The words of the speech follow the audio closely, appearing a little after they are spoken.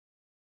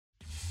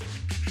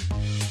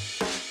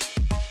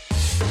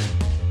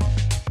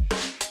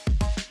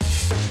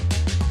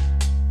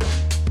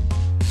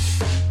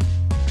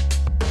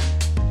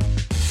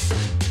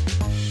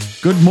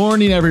Good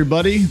morning,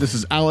 everybody. This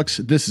is Alex.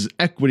 This is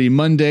Equity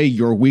Monday,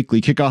 your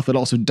weekly kickoff that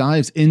also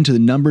dives into the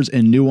numbers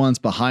and nuance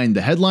behind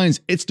the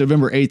headlines. It's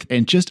November 8th,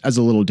 and just as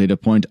a little data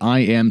point, I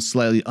am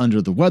slightly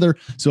under the weather.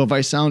 So if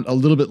I sound a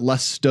little bit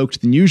less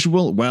stoked than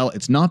usual, well,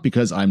 it's not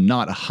because I'm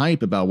not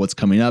hype about what's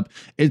coming up.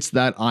 It's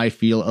that I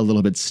feel a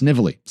little bit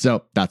snivelly.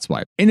 So that's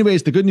why.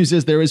 Anyways, the good news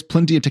is there is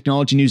plenty of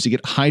technology news to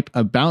get hype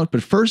about.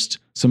 But first,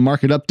 some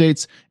market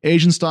updates.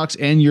 Asian stocks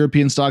and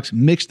European stocks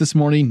mixed this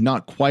morning.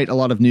 Not quite a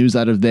lot of news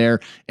out of there.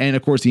 And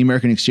of course, the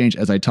American exchange,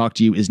 as I talked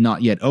to you, is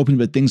not yet open,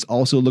 but things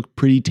also look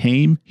pretty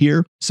tame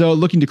here. So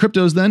looking to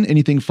cryptos then,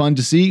 anything fun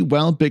to see?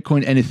 Well,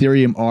 Bitcoin and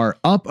Ethereum are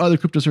up. Other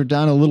cryptos are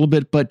down a little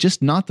bit, but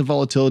just not the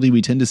volatility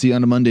we tend to see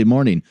on a Monday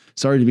morning.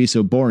 Sorry to be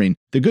so boring.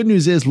 The good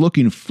news is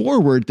looking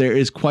forward, there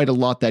is quite a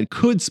lot that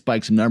could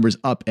spike some numbers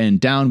up and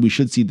down. We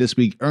should see this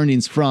week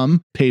earnings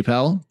from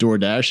PayPal,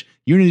 DoorDash,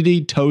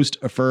 Unity, Toast,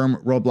 Affirm,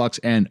 Roblox,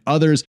 and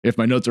others. If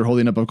my notes are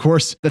holding up, of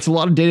course. That's a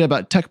lot of data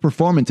about tech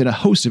performance in a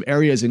host of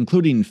areas,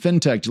 including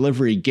fintech,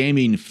 delivery,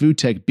 gaming, food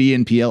tech,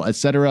 BNPL,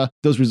 etc.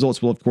 Those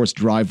results will, of course,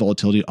 drive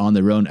volatility on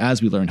their own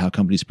as we learn how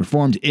companies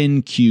performed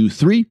in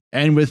Q3.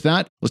 And with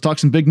that, let's talk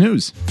some big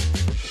news.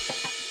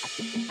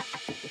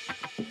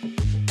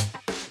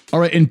 All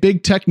right, in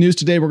big tech news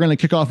today, we're going to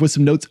kick off with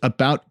some notes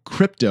about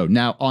crypto.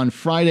 Now, on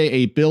Friday,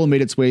 a bill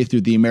made its way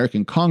through the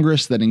American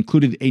Congress that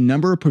included a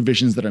number of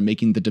provisions that are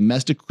making the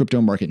domestic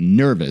crypto market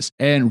nervous.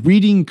 And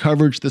reading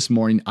coverage this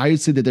morning, I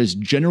would say that there's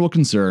general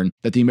concern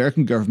that the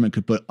American government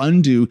could put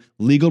undue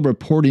legal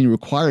reporting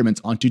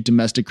requirements onto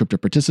domestic crypto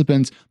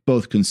participants,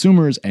 both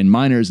consumers and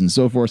miners and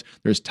so forth.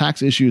 There's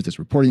tax issues, there's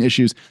reporting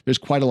issues, there's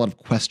quite a lot of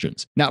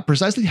questions. Now,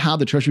 precisely how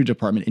the Treasury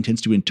Department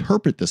intends to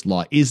interpret this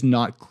law is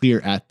not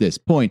clear at this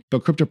point,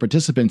 but crypto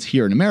participants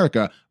here in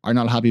America are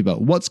not happy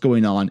about what's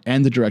going on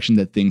and the direction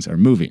that things are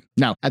moving.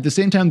 Now, at the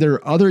same time, there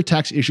are other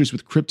tax issues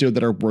with crypto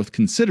that are worth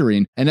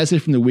considering. An essay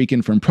from the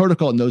Weekend from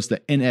Protocol notes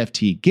that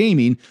NFT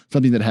gaming,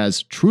 something that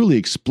has truly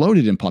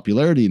exploded in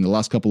popularity in the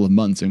last couple of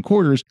months and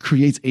quarters,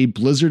 creates a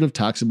blizzard of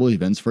taxable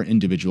events for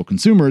individual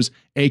consumers,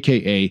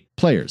 aka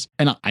players.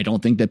 And I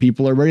don't think that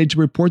people are ready to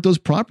report those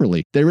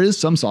properly. There is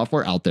some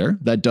software out there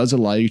that does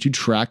allow you to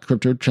track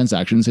crypto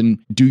transactions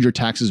and do your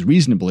taxes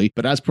reasonably,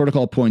 but as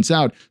Protocol points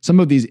out, some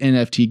of these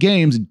NFT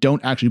games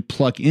don't actually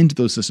plug into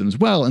those systems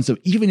well. And so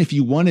even if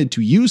you wanted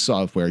to use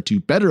software to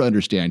better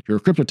understand your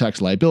crypto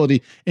tax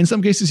liability, in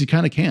some cases you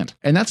kind of can't.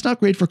 And that's not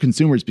great for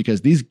consumers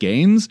because these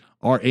games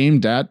are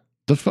aimed at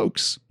the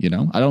folks,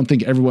 I don't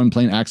think everyone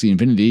playing Axie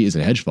Infinity is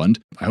a hedge fund.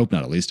 I hope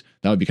not, at least.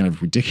 That would be kind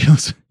of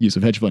ridiculous use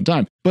of hedge fund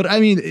time. But I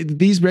mean,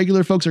 these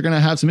regular folks are going to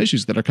have some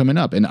issues that are coming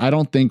up, and I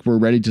don't think we're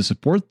ready to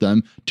support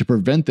them to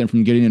prevent them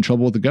from getting in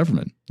trouble with the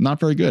government. Not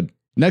very good.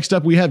 Next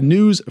up, we have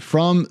news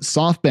from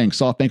SoftBank.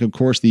 SoftBank, of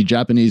course, the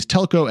Japanese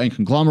telco and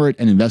conglomerate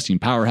and investing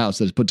powerhouse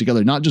that has put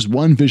together not just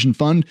one vision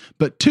fund,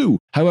 but two.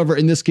 However,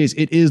 in this case,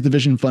 it is the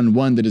Vision Fund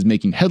 1 that is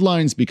making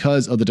headlines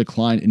because of the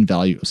decline in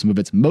value of some of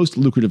its most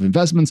lucrative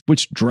investments,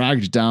 which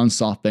dragged down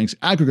SoftBank's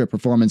aggregate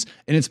performance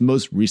in its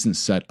most recent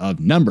set of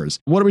numbers.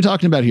 What are we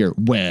talking about here?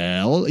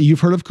 Well,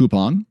 you've heard of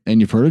Coupang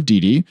and you've heard of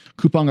Didi.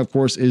 Coupang, of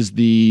course, is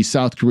the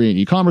South Korean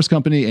e-commerce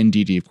company, and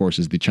Didi, of course,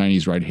 is the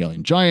Chinese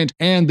ride-hailing giant,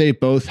 and they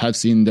both have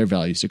seen their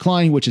values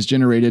decline, which has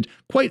generated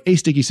quite a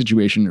sticky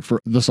situation for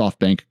the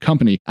SoftBank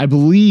company. I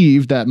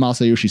believe that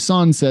Masayoshi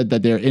Son said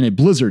that they're in a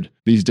blizzard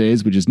these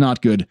days, which is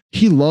not good.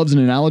 He loves an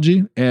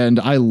analogy, and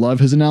I love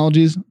his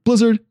analogies.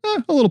 Blizzard,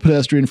 a little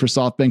pedestrian for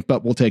SoftBank,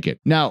 but we'll take it.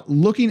 Now,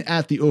 looking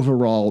at the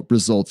overall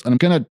results, and I'm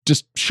going to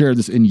just share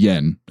this in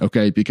yen,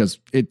 okay, because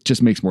it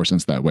just makes more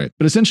sense that way.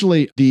 But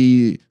essentially,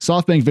 the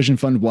SoftBank Vision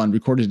Fund 1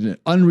 recorded an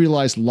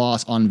unrealized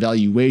loss on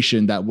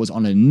valuation that was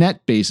on a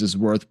net basis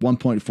worth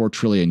 1.4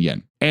 trillion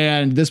yen.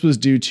 And this was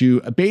due to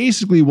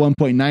basically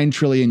 1.9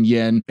 trillion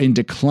yen in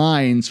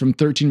declines from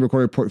 13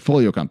 recorded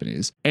portfolio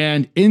companies.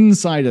 And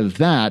inside of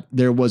that,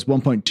 there was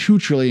 1.2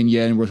 trillion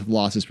yen worth of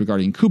losses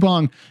regarding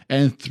Coupang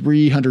and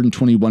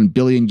 321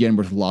 billion yen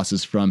worth of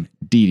losses from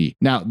Didi.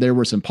 Now, there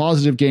were some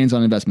positive gains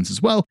on investments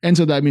as well. And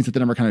so that means that the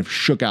number kind of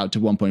shook out to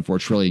 1.4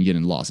 trillion yen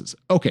in losses.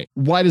 Okay,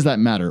 why does that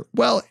matter?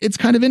 Well, it's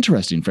kind of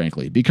interesting,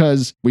 frankly,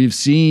 because we've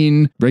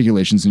seen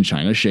regulations in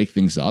China shake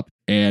things up.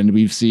 And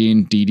we've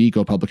seen Didi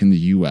go public in the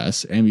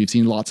US, and we've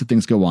seen lots of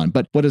things go on.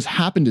 But what has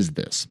happened is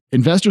this.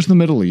 Investors in the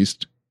Middle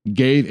East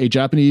gave a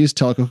Japanese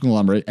telecom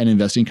conglomerate and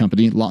investing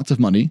company lots of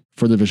money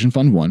for the Vision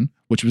Fund 1,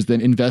 which was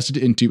then invested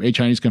into a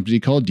Chinese company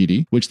called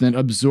Didi, which then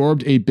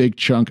absorbed a big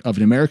chunk of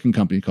an American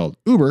company called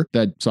Uber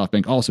that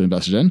SoftBank also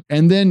invested in.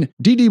 And then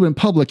Didi went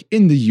public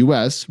in the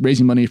US,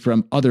 raising money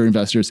from other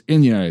investors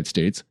in the United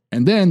States.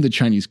 And then the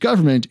Chinese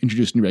government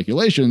introduced new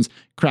regulations,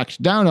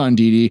 cracked down on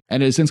Didi,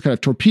 and it has since kind of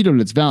torpedoed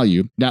its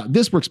value. Now,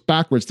 this works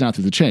backwards now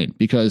through the chain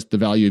because the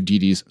value of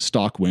Didi's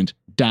stock went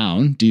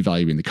down,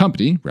 devaluing the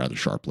company rather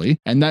sharply.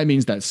 And that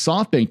means that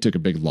SoftBank took a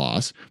big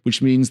loss,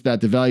 which means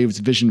that the value of its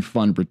Vision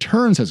Fund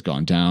returns has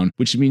gone down,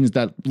 which means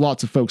that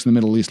lots of folks in the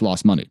Middle East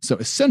lost money. So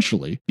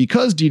essentially,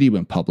 because Didi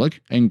went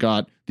public and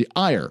got the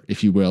ire,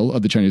 if you will,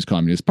 of the Chinese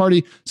Communist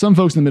Party, some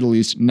folks in the Middle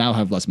East now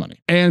have less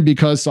money. And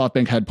because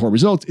SoftBank had poor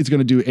results, it's going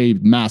to do a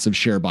massive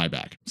share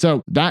buyback.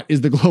 So that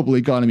is the global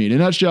economy in a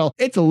nutshell.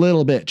 It's a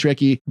little bit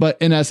tricky,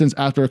 but in essence,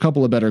 after a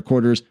couple of better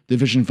quarters, the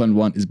Vision Fund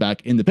 1 is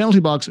back in the penalty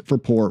box for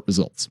poor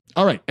results.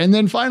 All right. And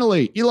then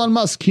finally, Elon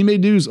Musk, he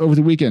made news over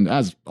the weekend,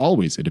 as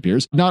always, it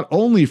appears, not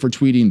only for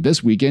tweeting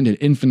this weekend an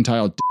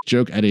infantile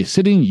joke at a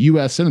sitting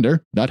U.S.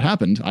 senator. That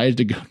happened. I had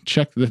to go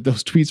check that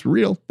those tweets were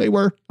real. They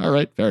were. All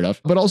right. Fair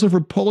enough. But also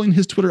for polling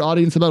his Twitter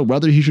audience about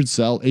whether he should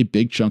sell a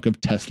big chunk of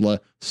Tesla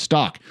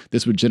stock.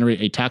 This would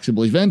generate a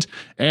taxable event,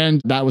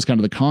 and that was kind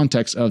of the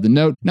context of the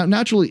note. Now,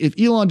 naturally, if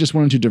Elon just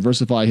wanted to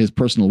diversify his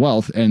personal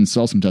wealth and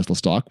sell some Tesla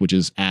stock, which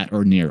is at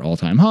or near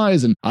all-time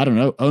highs, and I don't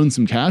know, own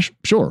some cash,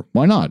 sure,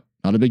 why not?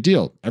 Not a big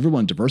deal.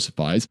 Everyone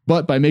diversifies.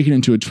 But by making it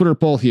into a Twitter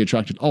poll, he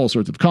attracted all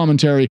sorts of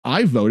commentary.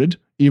 I voted,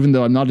 even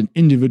though I'm not an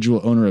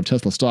individual owner of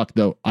Tesla stock,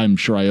 though I'm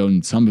sure I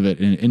own some of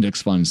it in an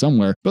index fund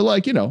somewhere. But I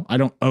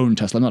don't own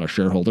Tesla. I'm not a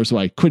shareholder, so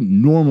I couldn't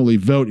normally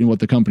vote in what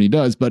the company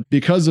does. But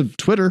because of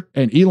Twitter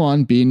and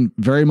Elon being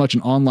very much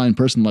an online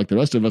person like the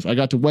rest of us, I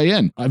got to weigh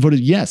in. I voted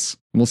yes.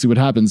 And we'll see what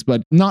happens.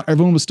 But not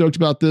everyone was stoked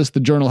about this.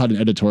 The Journal had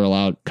an editorial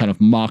out kind of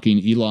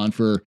mocking Elon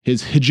for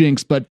his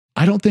hijinks, but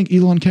I don't think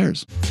Elon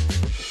cares.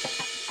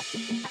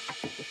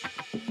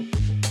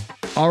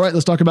 All right,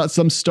 let's talk about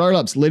some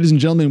startups. Ladies and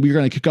gentlemen, we're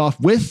going to kick off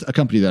with a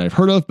company that I've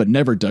heard of but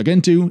never dug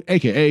into,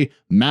 aka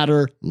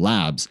Matter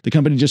Labs. The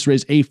company just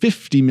raised a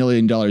 $50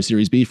 million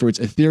Series B for its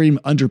Ethereum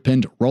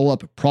underpinned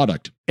rollup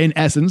product. In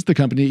essence, the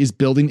company is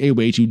building a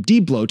way to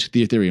de-bloat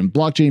the Ethereum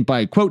blockchain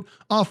by, quote,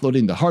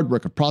 offloading the hard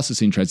work of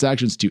processing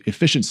transactions to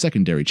efficient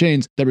secondary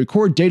chains that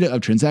record data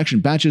of transaction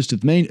batches to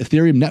the main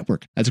Ethereum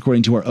network. That's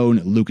according to our own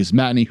Lucas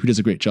Matney, who does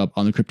a great job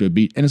on the Crypto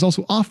Beat and is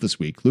also off this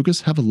week.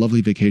 Lucas, have a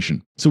lovely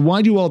vacation. So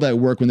why do all that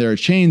work when there are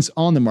chains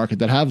on the market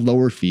that have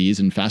lower fees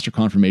and faster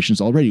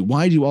confirmations already?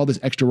 Why do all this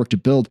extra work to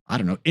build,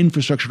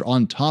 infrastructure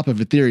on top of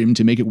Ethereum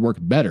to make it work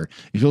better?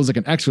 It feels like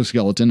an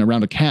exoskeleton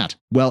around a cat.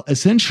 Well,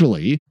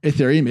 essentially,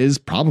 Ethereum is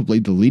probably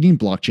the leading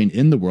blockchain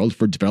in the world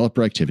for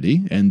developer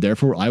activity, and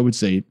therefore I would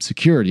say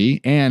security,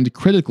 and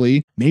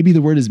critically, maybe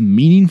the word is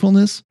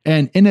meaningfulness.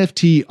 An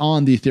NFT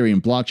on the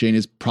Ethereum blockchain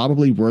is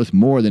probably worth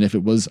more than if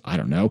it was,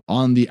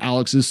 on the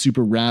Alex's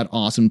super rad,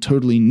 awesome,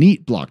 totally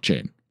neat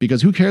blockchain.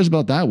 Because who cares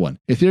about that one?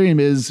 Ethereum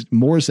is,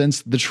 more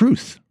sense, the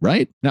truth,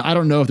 right? Now, I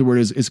don't know if the word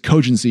is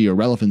cogency or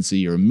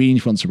relevancy or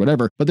meaningfulness or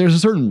whatever, but there's a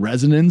certain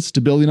resonance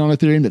to building on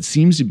Ethereum that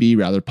seems to be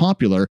rather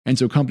popular. And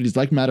so companies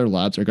like Matter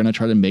Labs are going to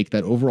try to make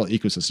that overall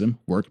ecosystem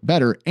work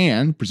better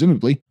and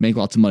presumably make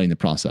lots of money in the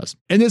process.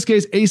 In this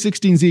case,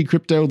 A16Z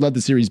Crypto led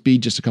the Series B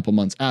just a couple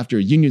months after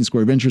Union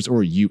Square Ventures,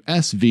 or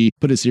USV,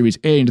 put a Series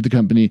A into the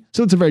company.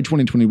 So it's a very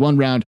 2021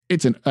 round.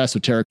 It's an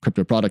esoteric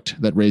crypto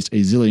product that raised $1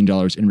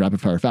 zillion in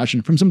rapid fire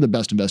fashion from some of the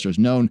best investors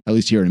known, at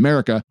least here in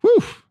America.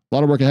 Whew! A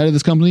lot of work ahead of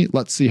this company.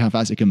 Let's see how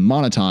fast it can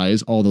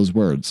monetize all those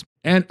words.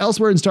 And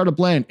elsewhere in startup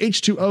land,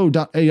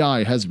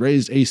 H2O.ai has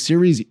raised a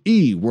Series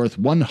E worth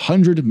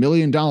 $100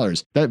 million.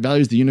 That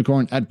values the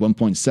unicorn at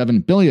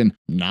 $1.7 billion.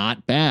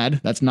 Not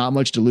bad. That's not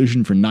much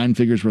dilution for 9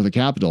 figures worth of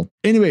capital.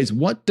 Anyways,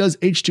 what does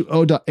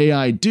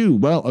H2O.ai do?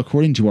 Well,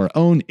 according to our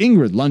own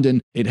Ingrid London,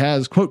 it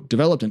has, quote,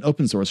 developed an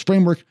open source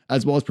framework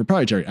as well as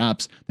proprietary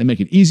apps that make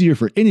it easier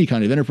for any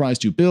kind of enterprise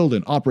to build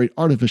and operate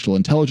artificial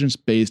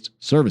intelligence-based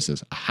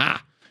services.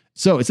 Aha!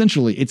 So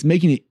essentially, it's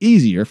making it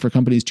easier for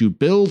companies to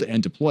build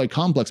and deploy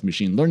complex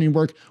machine learning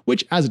work,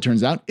 which, as it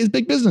turns out, is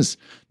big business.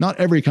 Not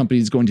every company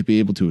is going to be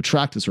able to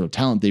attract the sort of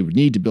talent they would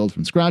need to build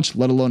from scratch,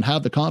 let alone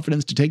have the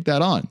confidence to take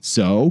that on.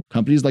 So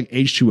companies like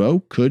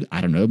H2O could,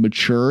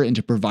 mature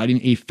into providing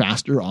a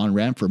faster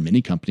on-ramp for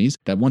many companies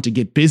that want to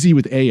get busy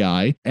with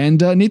AI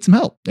and need some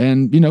help.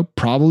 And,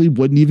 probably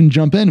wouldn't even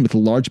jump in with a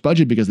large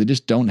budget because they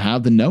just don't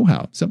have the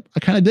know-how. So I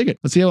kind of dig it.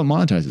 Let's see how it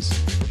monetizes.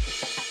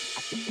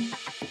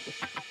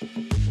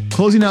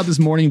 Closing out this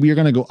morning, we are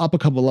going to go up a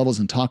couple levels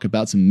and talk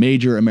about some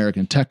major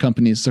American tech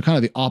companies. So kind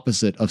of the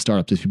opposite of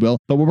startups, if you will.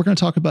 But what we're going to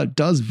talk about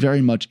does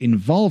very much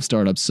involve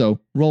startups. So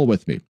roll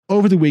with me.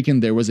 Over the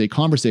weekend, there was a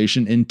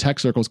conversation in tech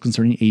circles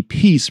concerning a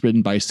piece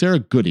written by Sarah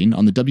Gooding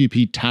on the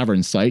WP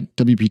Tavern site.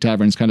 WP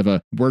Tavern is kind of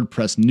a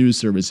WordPress news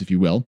service, if you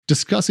will,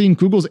 discussing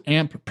Google's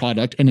AMP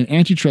product and an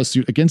antitrust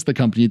suit against the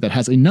company that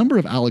has a number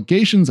of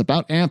allegations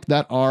about AMP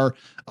that are,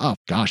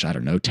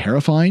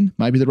 terrifying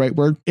might be the right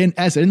word. In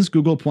essence,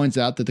 Google points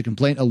out that the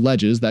complaint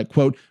alleges that,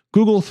 quote,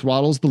 Google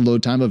throttles the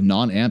load time of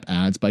non-AMP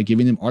ads by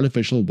giving them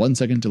artificial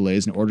 1-second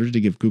delays in order to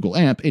give Google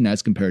AMP a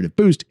nice comparative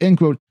boost, end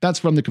quote. That's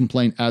from the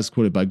complaint as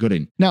quoted by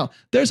Gooding. Now,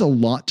 there's a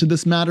lot to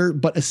this matter,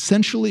 but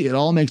essentially it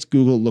all makes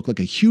Google look like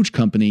a huge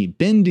company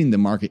bending the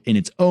market in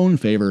its own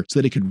favor so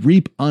that it could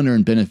reap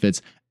unearned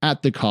benefits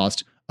at the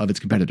cost of its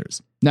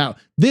competitors. Now,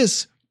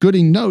 this,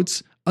 Gooding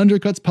notes,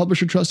 undercuts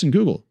publisher trust in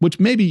Google, which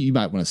maybe you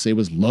might want to say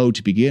was low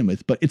to begin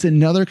with, but it's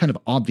another kind of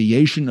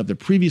obviation of the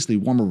previously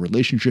warmer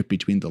relationship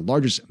between the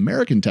largest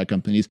American tech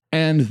companies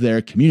and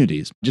their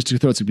communities. Just to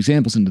throw some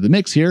examples into the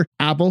mix here,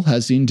 Apple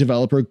has seen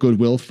developer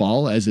goodwill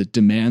fall as it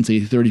demands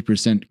a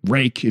 30%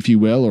 rake, if you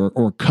will,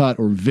 or cut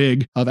or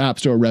VIG of App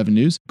Store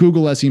revenues.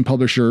 Google has seen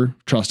publisher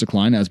trust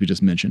decline, as we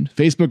just mentioned.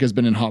 Facebook has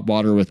been in hot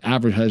water with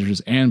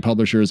advertisers and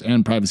publishers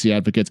and privacy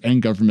advocates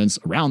and governments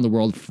around the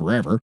world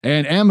forever.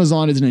 And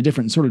Amazon is in a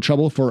different sort of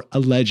trouble for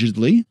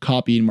allegedly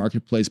copying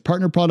marketplace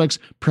partner products,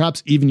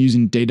 perhaps even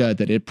using data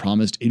that it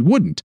promised it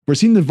wouldn't. We're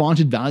seeing the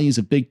vaunted values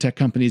of big tech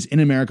companies in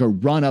America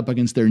run up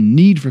against their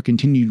need for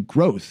continued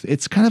growth.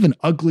 It's kind of an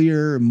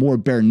uglier, more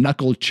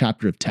bare-knuckle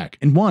chapter of tech,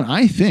 and one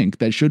I think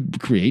that should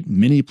create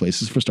many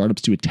places for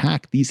startups to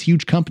attack these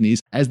huge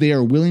companies as they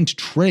are willing to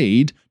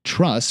trade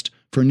trust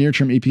for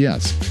near-term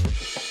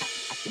EPS.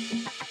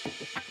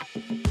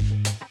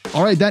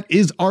 All right, that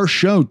is our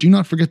show. Do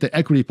not forget that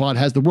EquityPod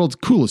has the world's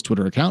coolest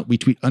Twitter account. We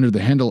tweet under the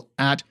handle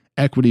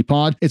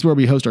 @EquityPod. It's where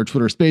we host our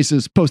Twitter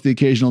spaces, post the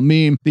occasional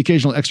meme, the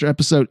occasional extra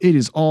episode. It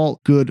is all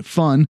good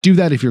fun. Do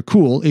that if you're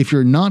cool. If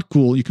you're not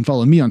cool, you can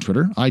follow me on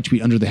Twitter. I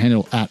tweet under the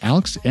handle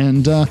 @Alex,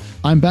 and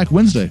I'm back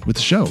Wednesday with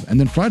the show, and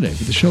then Friday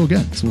with the show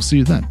again. So we'll see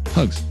you then.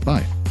 Hugs.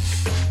 Bye.